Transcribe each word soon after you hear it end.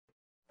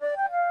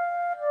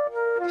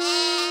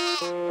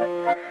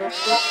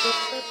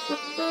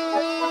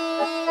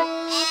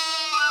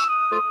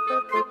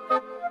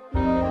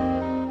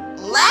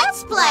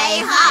Let's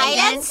play hide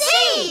and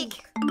seek!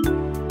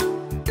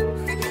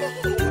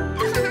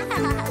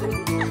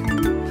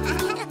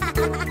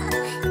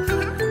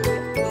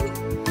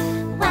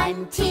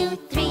 One, two,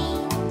 three,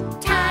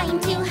 time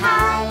to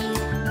hide.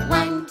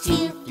 1,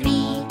 2,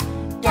 3,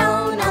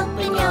 don't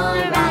open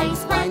your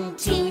eyes. 1,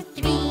 2,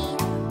 3,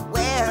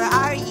 Where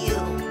are you?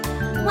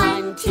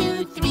 1,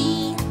 2,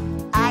 3.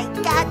 I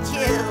got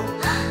you.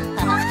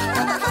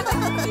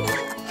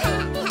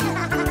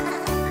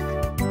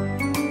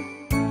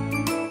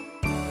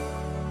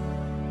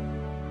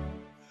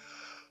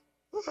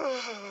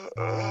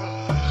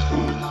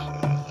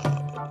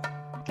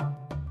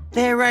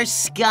 There are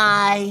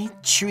sky,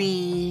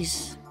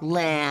 trees,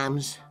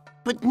 lambs,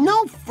 but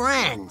no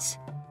friends.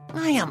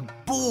 I am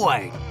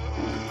bored.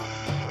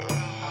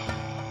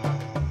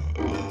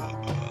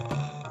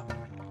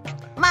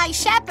 My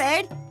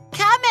shepherd,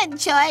 come and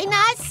join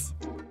us.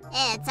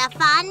 It's a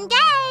fun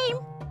game.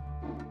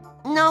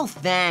 No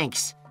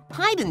thanks.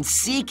 Hide and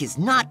seek is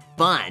not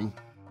fun.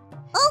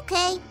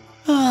 Okay.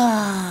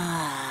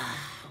 I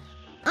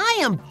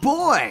am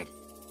bored.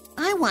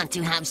 I want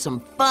to have some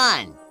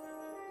fun.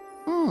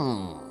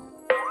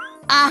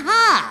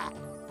 Aha!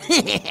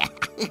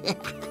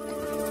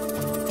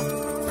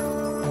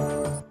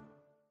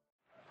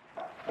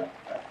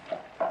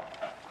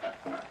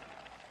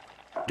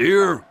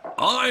 Dear,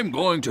 I'm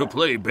going to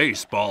play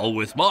baseball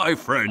with my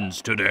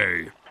friends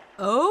today.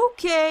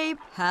 Okay,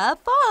 have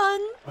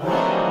fun.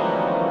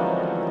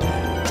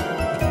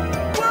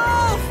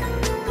 Wolf!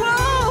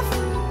 Wolf!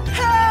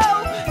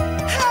 Help!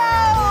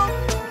 Help!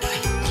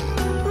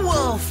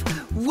 Wolf!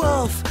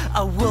 Wolf!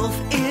 A wolf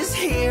is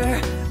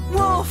here!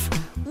 Wolf!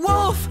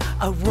 Wolf!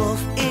 A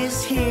wolf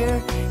is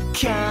here!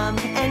 Come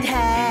and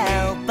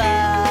help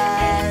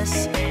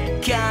us!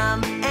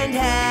 Come and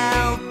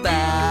help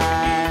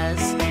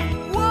us!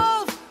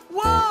 Wolf!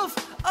 Wolf!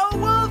 A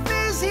wolf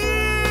is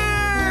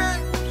here!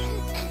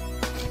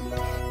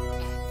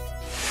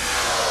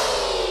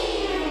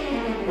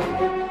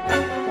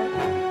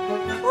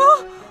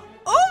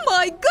 Oh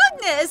my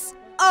goodness!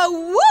 A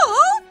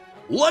wolf?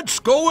 Let's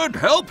go and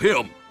help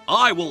him.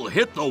 I will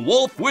hit the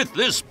wolf with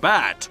this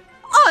bat.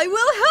 I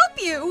will help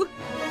you.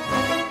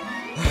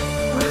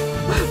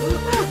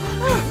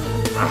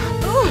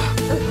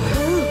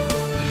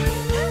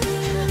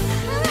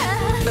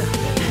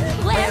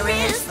 Where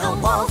is the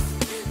wolf?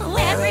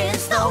 Where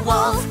is the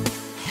wolf?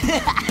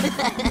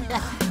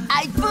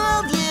 I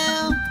fooled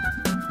you.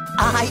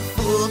 I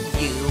fooled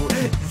you.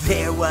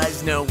 There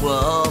was no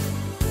wolf.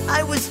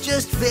 I was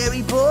just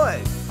very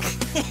bored.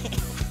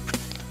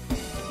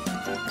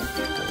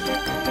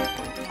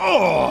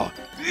 Oh,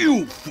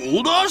 you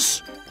fooled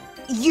us?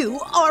 You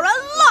are a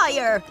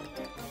liar.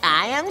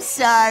 I am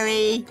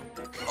sorry.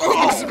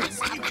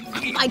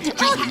 I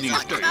told you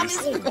these days.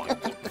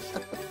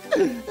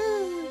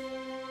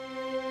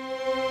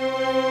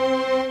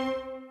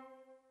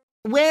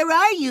 Where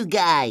are you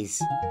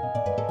guys?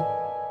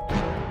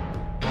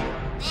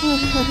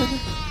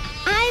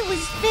 I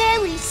was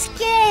very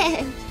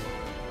scared.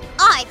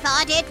 I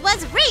thought it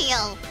was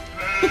real.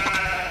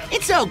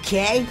 It's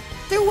okay.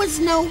 There was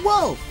no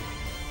wolf.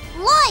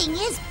 Lying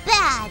is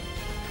bad.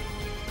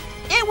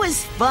 It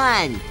was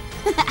fun.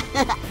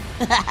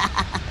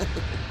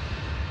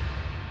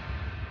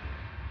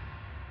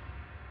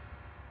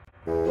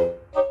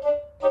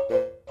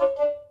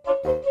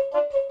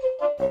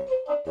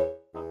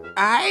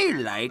 I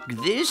like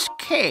this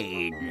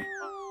cane.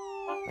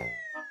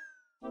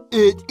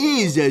 It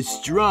is a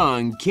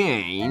strong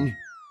cane.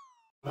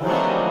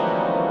 Wolf!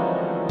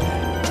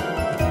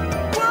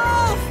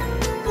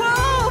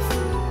 Wolf!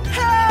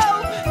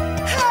 Help!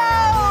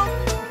 Help!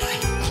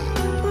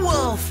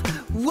 Wolf!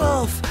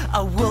 Wolf!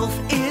 A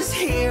wolf is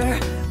here!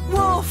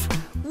 Wolf!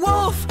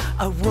 Wolf!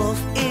 A wolf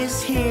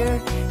is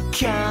here!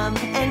 Come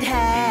and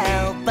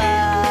help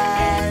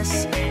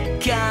us!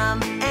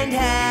 Come and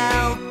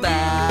help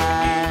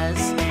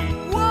us!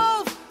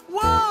 Wolf!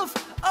 Wolf!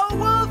 A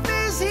wolf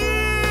is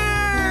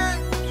here!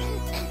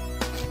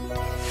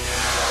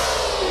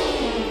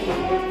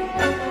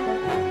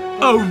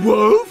 A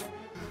wolf?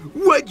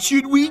 What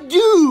should we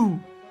do?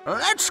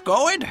 Let's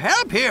go and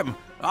help him.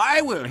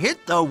 I will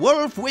hit the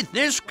wolf with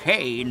this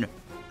cane.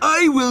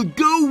 I will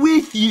go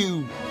with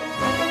you.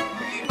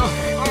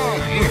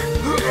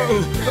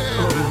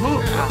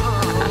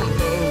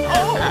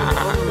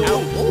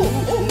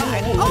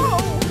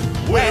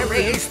 Where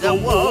is the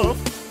wolf?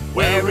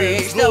 Where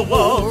is the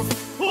wolf?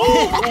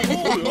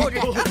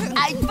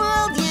 I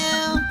fooled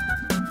you.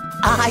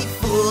 I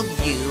fooled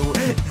you.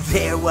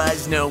 There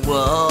was no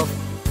wolf.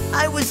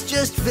 I was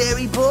just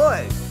very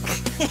bored.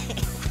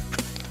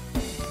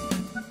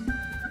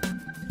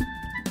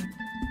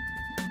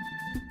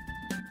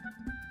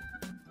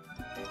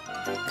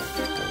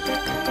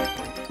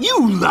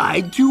 You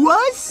lied to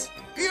us?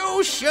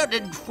 You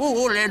shouldn't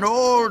fool an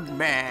old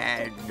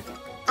man.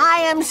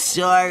 I am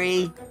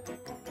sorry.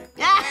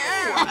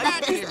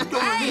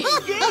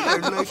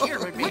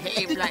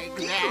 behave like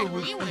that,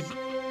 we would...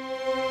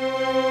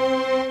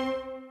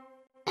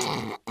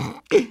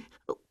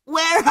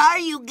 Where are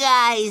you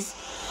guys?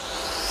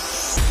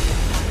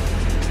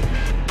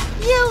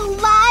 You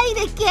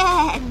lied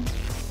again.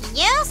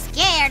 You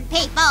scared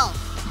people.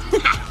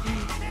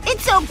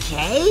 It's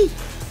okay.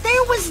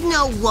 There was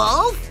no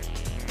wolf.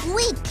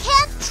 We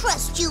can't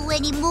trust you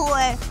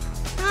anymore.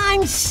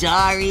 I'm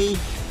sorry.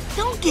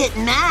 Don't get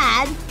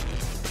mad.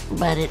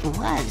 But it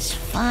was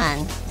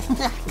fun.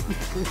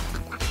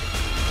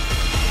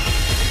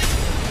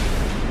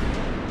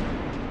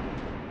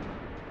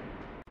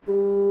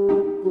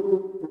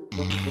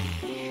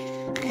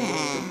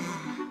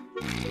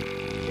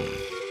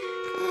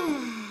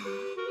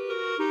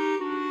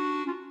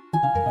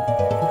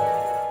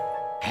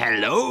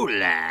 Hello,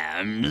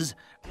 lambs.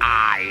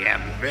 I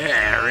am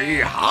very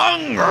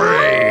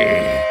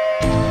hungry.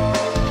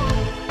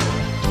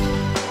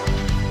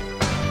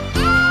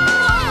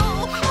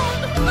 Wolf,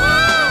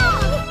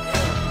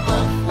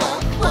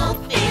 wolf, wolf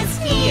is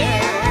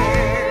here.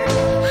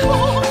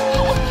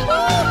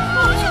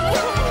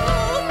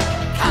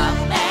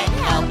 Come and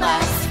help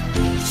us.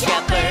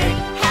 Shepherd,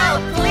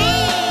 help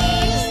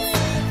please.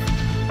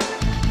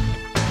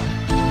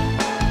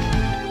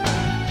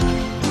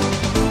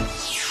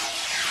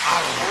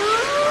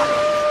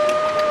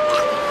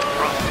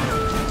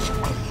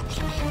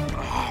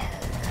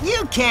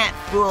 You can't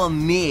fool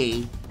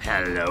me.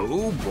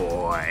 Hello,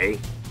 boy.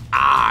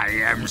 I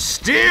am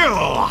still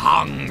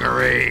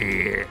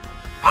hungry.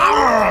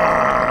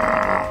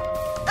 Arr!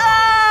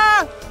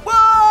 Ah!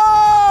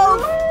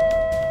 Wolf!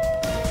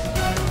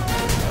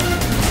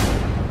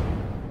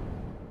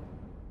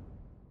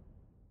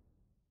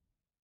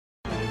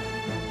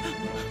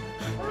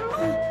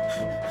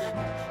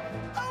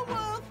 A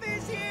wolf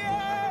is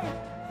here!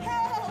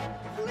 Help,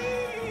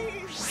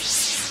 please!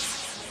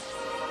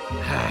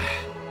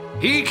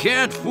 He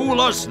can't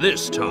fool us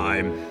this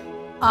time.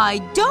 I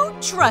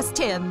don't trust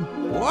him.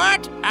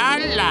 What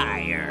a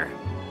liar.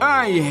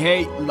 I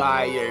hate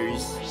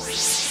liars.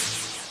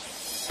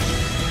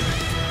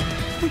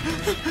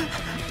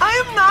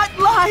 I am not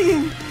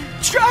lying.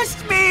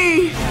 Trust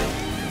me.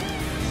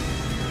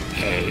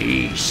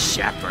 Hey,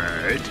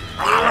 Shepherd.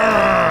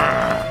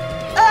 Arr!